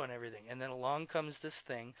give up on everything. And then along comes this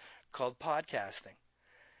thing called podcasting.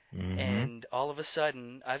 And all of a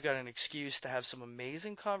sudden, I've got an excuse to have some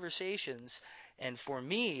amazing conversations. And for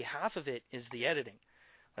me, half of it is the editing.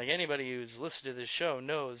 Like anybody who's listened to this show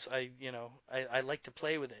knows, I like to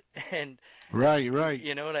play with it. And Right.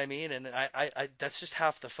 you know what I mean? And I that's just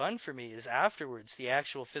half the fun for me is afterwards. The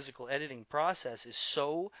actual physical editing process is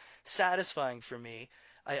so satisfying for me.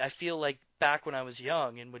 I feel like back when I was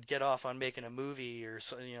young and would get off on making a movie or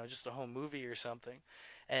you know, just a home movie or something.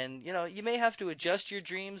 And you know, you may have to adjust your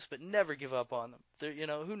dreams, but never give up on them. There, you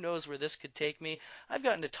know, who knows where this could take me? I've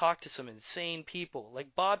gotten to talk to some insane people,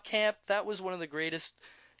 like Bob Camp. That was one of the greatest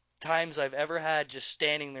times I've ever had, just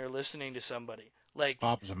standing there listening to somebody. Like,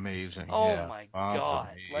 Bob's amazing. oh Yeah. my Bob's God.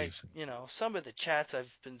 amazing. Like, you know, some of the chats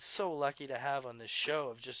I've been so lucky to have on this show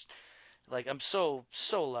have just, like, I'm so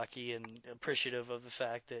lucky and appreciative of the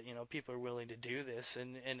fact that, you know, people are willing to do this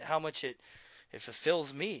and how much it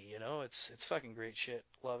fulfills me, you know. It's fucking great shit.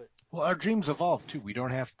 Love it. Well, our dreams evolve too. We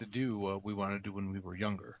don't have to do what we want to do when we were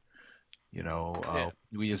younger. You know,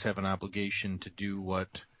 we just have an obligation to do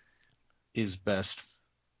what is best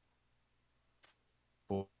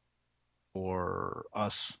for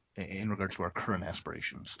us in regards to our current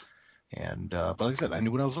aspirations. And but like I said, I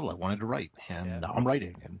knew when I was little I wanted to write, and now I'm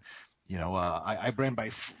writing. And you know, I ran by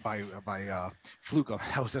fluke.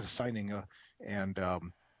 I was at a signing, and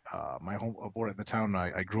my home board at the town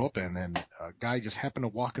I grew up in, and a guy just happened to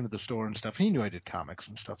walk into the store and stuff. He knew I did comics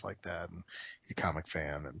and stuff like that, and he's a comic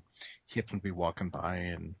fan, and he happened to be walking by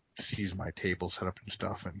and sees my table set up and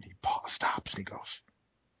stuff, and he stops and he goes,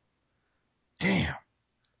 "Damn,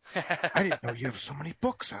 I didn't know you have so many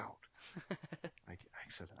books out." I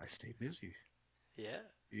said, "I stay busy." Yeah.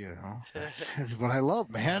 You know, that's what I love,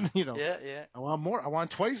 man. You know, Yeah. I want more. I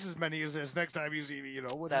want twice as many as this next time you see me. You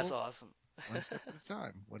know, That's awesome. One step at a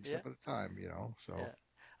time. One step at a time. You know, so. Yeah.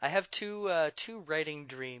 I have two writing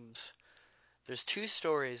dreams. There's two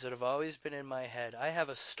stories that have always been in my head. I have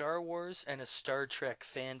a Star Wars and a Star Trek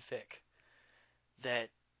fanfic that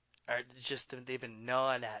are just they've been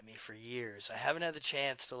gnawing at me for years. I haven't had the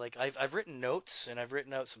chance to like I've written notes and I've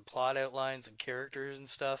written out some plot outlines and characters and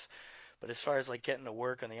stuff, but as far as like getting to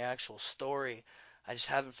work on the actual story, I just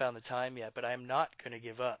haven't found the time yet, but I'm not going to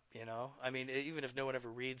give up, you know? I mean, even if no one ever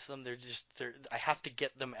reads them, I have to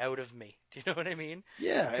get them out of me. Do you know what I mean?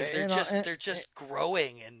 Yeah, Because they're just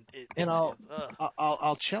growing and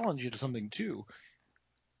I'll challenge you to something too.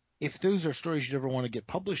 if those are stories you never want to get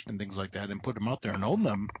published and things like that and put them out there and own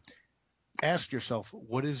them, ask yourself,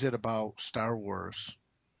 what is it about Star Wars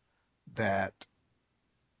that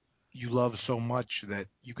you love so much that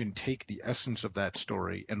you can take the essence of that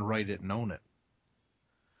story and write it and own it?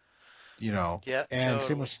 Yeah, and same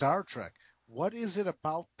totally. with Star Trek. What is it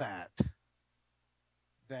about that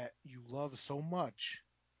you love so much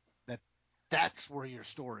that that's where your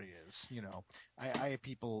story is? I have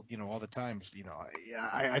people, all the times,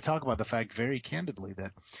 I talk about the fact very candidly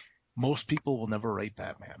that most people will never write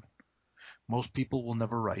Batman. Most people will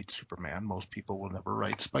never write Superman. Most people will never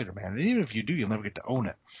write Spider-Man. And even if you do, you'll never get to own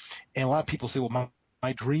it. And a lot of people say, well,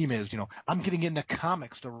 my dream is, I'm getting into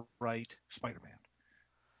comics to write Spider-Man.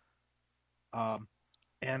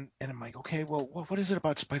 And I'm like, okay, well, what is it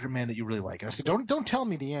about Spider-Man that you really like? And I said, don't tell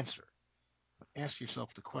me the answer, but ask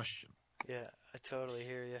yourself the question. Yeah, I totally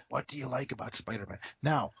hear you. What do you like about Spider-Man?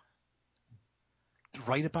 Now,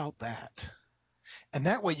 write about that. And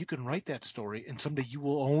that way you can write that story, and someday you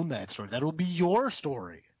will own that story. That'll be your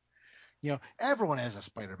story. Everyone has a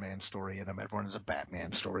Spider-Man story in them. Everyone has a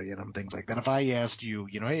Batman story in them, things like that. If I asked you,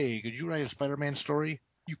 hey, could you write a Spider-Man story?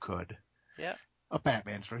 You could. Yeah. A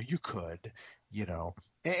Batman story, you could,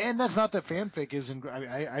 and that's not that fanfic isn't.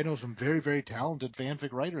 I know some very, very talented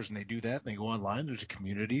fanfic writers, and they do that, and they go online. There's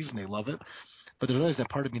communities, and they love it. But there's always that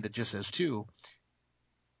part of me that just says, too,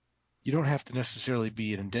 you don't have to necessarily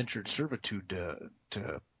be an indentured servitude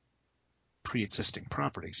to pre-existing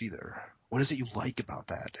properties either. What is it you like about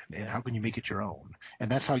that, and how can you make it your own?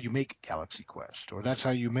 And that's how you make Galaxy Quest, or that's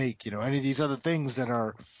how you make, any of these other things that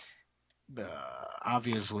are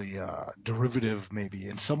obviously derivative, maybe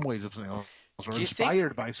in some ways, of something else, or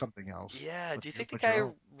inspired by something else. Yeah, do you think the guy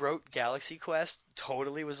who wrote Galaxy Quest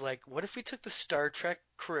totally was like, what if we took the Star Trek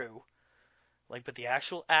crew, but the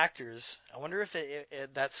actual actors, I wonder if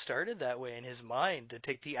that started that way in his mind, to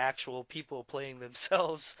take the actual people playing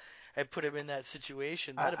themselves and put him in that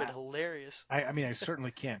situation. That'd have been hilarious. I mean, I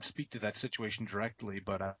certainly can't speak to that situation directly,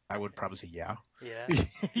 but I would probably say yeah.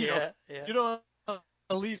 Yeah.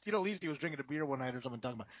 At least he was drinking a beer one night or something,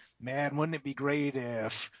 talking about, man, wouldn't it be great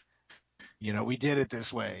if we did it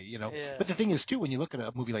this way, Yeah. But the thing is, too, when you look at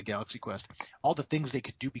a movie like Galaxy Quest, all the things they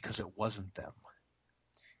could do because it wasn't them,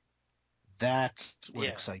 that's what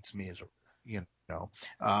excites me, as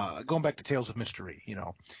going back to Tales of Mystery,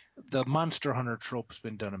 the Monster Hunter trope's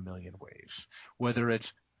been done a million ways, whether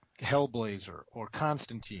it's Hellblazer or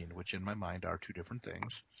Constantine, which in my mind are two different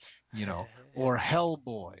things, or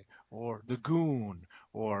Hellboy or the Goon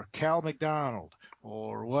or Cal McDonald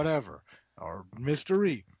or whatever, or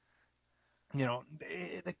Mystery.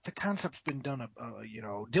 The concept's been done,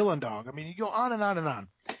 Dylan Dog. I mean, you go on and on and on.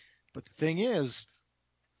 But the thing is,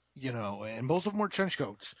 and most of them were trench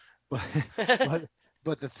coats.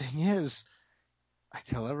 But the thing is, I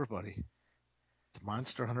tell everybody, the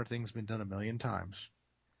Monster Hunter thing's been done a million times.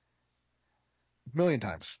 A million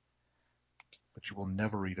times. But you will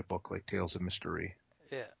never read a book like Tales of Mystery.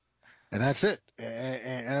 Yeah. And that's it.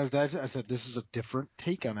 And I said, this is a different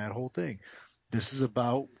take on that whole thing. This is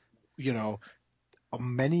about,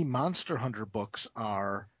 many Monster Hunter books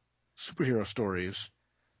are superhero stories,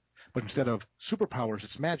 but instead of superpowers,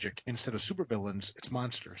 it's magic. Instead of supervillains, it's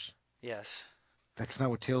monsters. Yes. That's not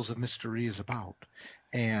what Tales of Mystery is about.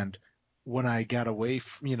 And when I got away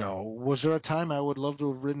from, was there a time I would love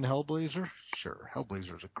to have written Hellblazer? Sure.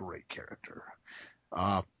 Hellblazer is a great character.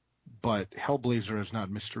 But Hellblazer is not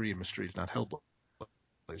Mystery, and Mystery is not Hellblazer.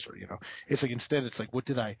 It's like, instead, it's like, what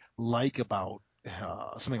did I like about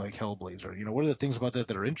something like Hellblazer? What are the things about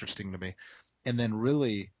that are interesting to me? And then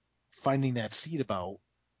really finding that seed about,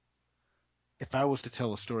 if I was to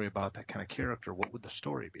tell a story about that kind of character, what would the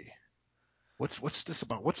story be? What's this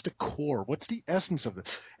about? What's the core? What's the essence of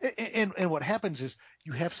this? And what happens is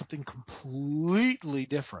you have something completely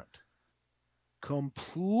different.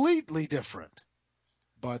 Completely different.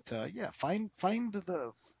 But find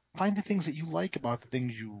the things that you like about the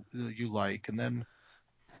things you like, and then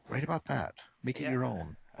write about that. Make it your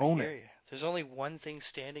own. Own it. You. There's only one thing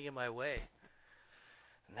standing in my way,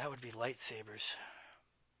 and that would be lightsabers.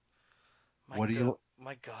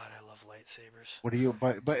 My God, I love lightsabers. What do you?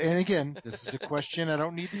 But and again, this is a question I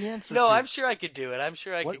don't need the answer no, to. I'm sure I could do it. I'm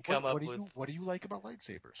sure I could come up with. What do you like about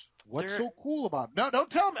lightsabers? What's so cool about it? No, don't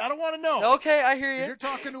tell me. I don't want to know. Okay, I hear you. You're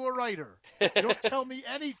talking to a writer. You don't tell me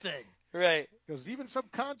anything. Right. Because even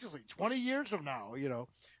subconsciously, 20 years from now,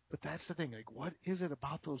 But that's the thing. Like, what is it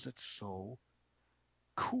about those that's so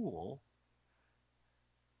cool?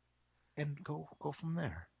 And go from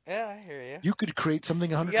there. Yeah, I hear you. You could create something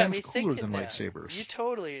 100 You got times me cooler thinking than now. You lightsabers.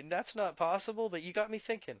 totally, and that's not possible, but you got me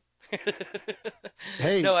thinking.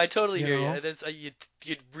 Hey, No, I totally you hear know, you. That's you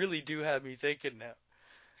really do have me thinking now.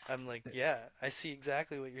 I'm like, yeah, I see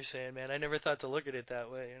exactly what you're saying, man. I never thought to look at it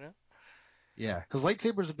that way, you know? yeah, because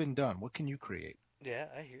lightsabers have been done. What can you create? Yeah,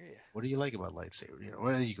 I hear you. What do you like about lightsabers? You know,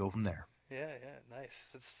 where do you go from there? Yeah, yeah, nice.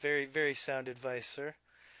 That's very, very sound advice, sir.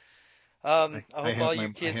 I I hope have all my you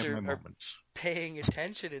I kids have my are moments. paying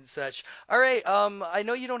attention and such. All right, I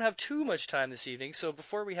know you don't have too much time this evening, so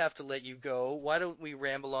before we have to let you go, why don't we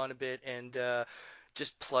ramble on a bit and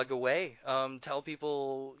just plug away? Tell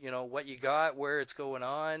people, what you got, where it's going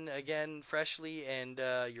on again, freshly, and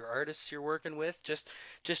your artists you're working with. Just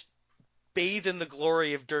bathe in the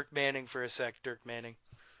glory of Dirk Manning for a sec, Dirk Manning.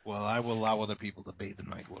 Well, I will allow other people to bathe in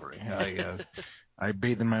my glory. I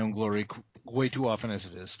bathe in my own glory way too often as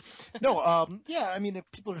it is. No, yeah, I mean, if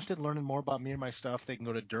people are interested in learning more about me and my stuff, they can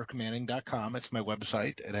go to dirkmanning.com. It's my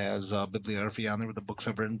website. It has bibliography on there with the books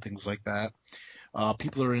I've written, things like that.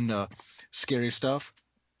 People are into scary stuff.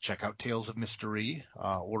 Check out Tales of Mystery.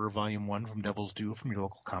 Order Volume 1 from Devil's Due from your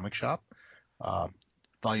local comic shop. Uh,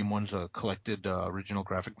 Volume 1's a collected original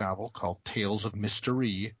graphic novel called Tales of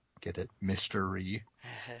Mystery. Get it? Mystery.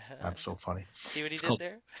 I'm so funny. See what he It's did called,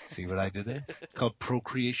 there? see what I did there? It's called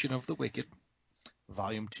Procreation of the Wicked.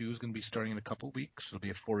 Volume 2 is going to be starting in a couple of weeks. It'll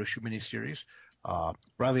be a 4-issue miniseries.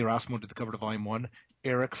 Riley Rossmo did the cover to Volume 1.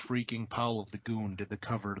 Eric freaking Powell of the Goon did the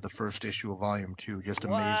cover to the first issue of Volume 2. Just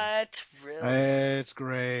amazing. What? Really? It's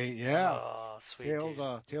great. Yeah. Oh, sweet dude.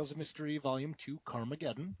 Tales of Mystery Volume 2,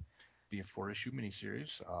 Carmageddon. Be a 4-issue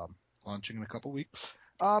miniseries. Launching in a couple weeks.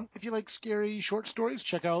 If you like scary short stories,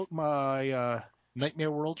 check out my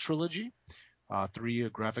Nightmare World trilogy. 3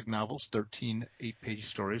 graphic novels, 13 8-page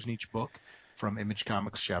stories in each book from Image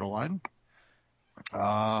Comics Shadowline.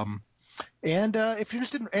 And if you're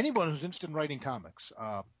interested in anyone who's interested in writing comics,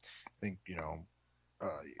 I think,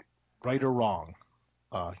 Right or Wrong,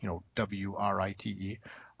 WRITE,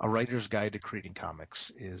 A Writer's Guide to Creating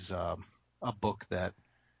Comics is a book that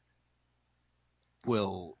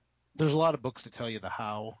there's a lot of books to tell you the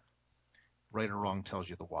how. Right or Wrong tells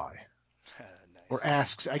you the why. Nice. Or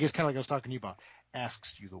asks, I guess kind of like I was talking to you about,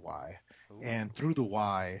 asks you the why. Ooh. And through the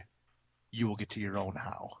why, you will get to your own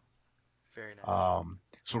how. Very nice.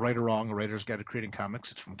 So Right or Wrong, A Writer's Guide to Creating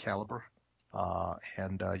Comics, it's from Caliber.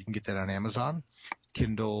 And you can get that on Amazon,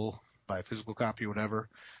 Kindle, buy a physical copy, whatever.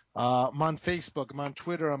 I'm on Facebook, I'm on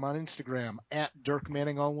Twitter, I'm on Instagram, at Dirk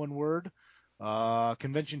Manning, all one word.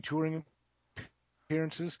 Convention touring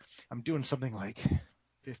appearances. I'm doing something like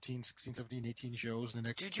 15, 16, 17, 18 shows in the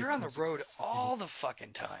next Dude, 15, you're on the 16, road 17. all the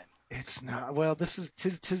fucking time. It's not, well, tis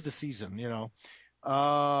the season,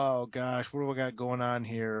 Oh gosh, what do we got going on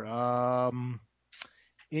here?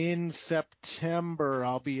 In September,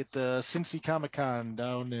 I'll be at the Cincy Comic Con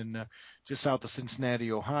down in just south of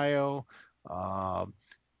Cincinnati, Ohio.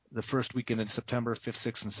 The first weekend in September,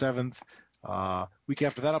 5th, 6th, and 7th. Week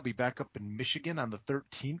after that, I'll be back up in Michigan on the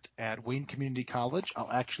 13th at Wayne Community College.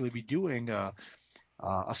 I'll actually be doing a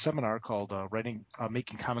seminar called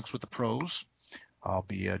Making Comics with the Pros. I'll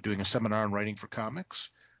be doing a seminar on writing for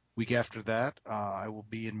comics. Week after that, I will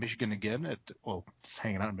be in Michigan again just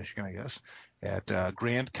hanging out in Michigan, I guess, at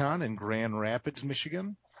Grand Con in Grand Rapids,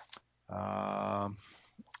 Michigan. And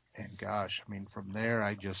gosh, I mean, from there,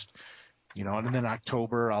 I just, and then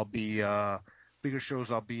October, I'll be, bigger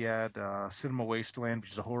shows I'll be at Cinema Wasteland,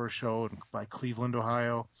 which is a horror show by Cleveland,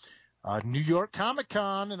 Ohio. New York Comic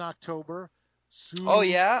Con in October. Soon. Oh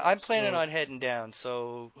yeah, I'm planning on heading down,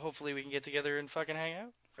 so hopefully we can get together and fucking hang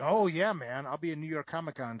out. Oh yeah, man! I'll be in New York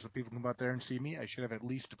Comic Con, so people can go out there and see me. I should have at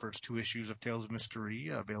least the first 2 issues of Tales of Mystery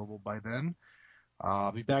available by then.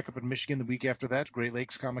 I'll be back up in Michigan the week after that, Great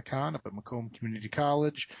Lakes Comic Con up at Macomb Community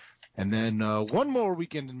College, and then one more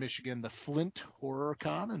weekend in Michigan, the Flint Horror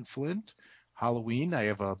Con in Flint, Halloween. I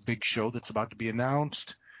have a big show that's about to be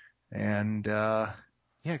announced, and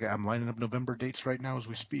I'm lining up November dates right now as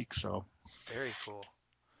we speak. So very cool.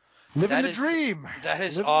 Living the dream. That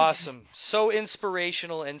is awesome. So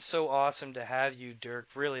inspirational and so awesome to have you, Dirk.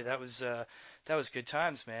 Really, that was good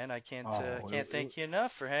times, man. I can't thank you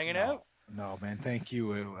enough for hanging out. No, man, thank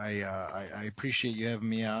you. I appreciate you having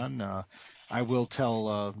me on. I will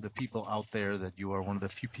tell the people out there that you are one of the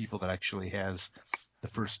few people that actually has the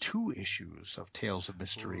first 2 issues of Tales of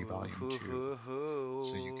Mystery Volume 2.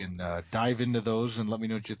 So you can dive into those and let me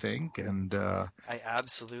know what you think. And I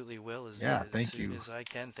absolutely will as soon as I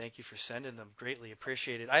can. Thank you for sending them. Greatly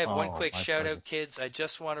appreciated. I have one quick shout out, kids. I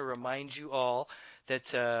just want to remind you all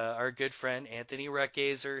that our good friend Anthony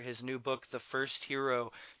Reckgazer, his new book, The First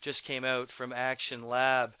Hero, just came out from Action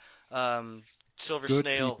Lab. Silver Good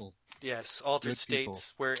Snail. people. Yes, Altered Good people.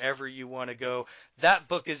 States, wherever you want to go. That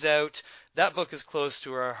book is out. That book is close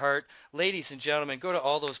to our heart. Ladies and gentlemen, go to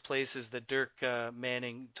all those places that Dirk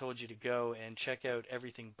Manning told you to go and check out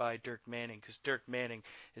everything by Dirk Manning, because Dirk Manning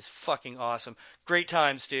is fucking awesome. Great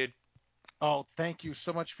times, dude. Oh, thank you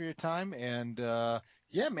so much for your time. And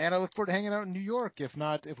yeah, man, I look forward to hanging out in New York. If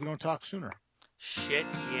we don't talk sooner. Shit,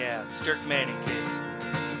 yeah. It's Dirk Manning, kids.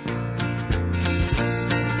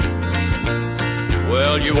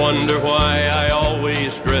 Well, you wonder why I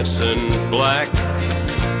always dress in black,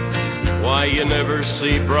 why you never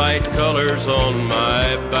see bright colors on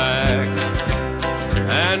my back,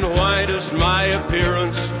 and why does my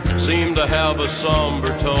appearance seem to have a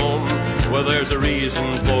somber tone? Well, there's a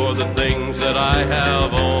reason for the things that I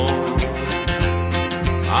have on.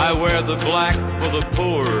 I wear the black for the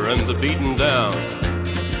poor and the beaten down,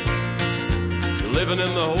 living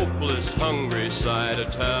in the hopeless, hungry side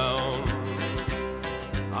of town.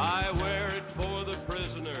 I wear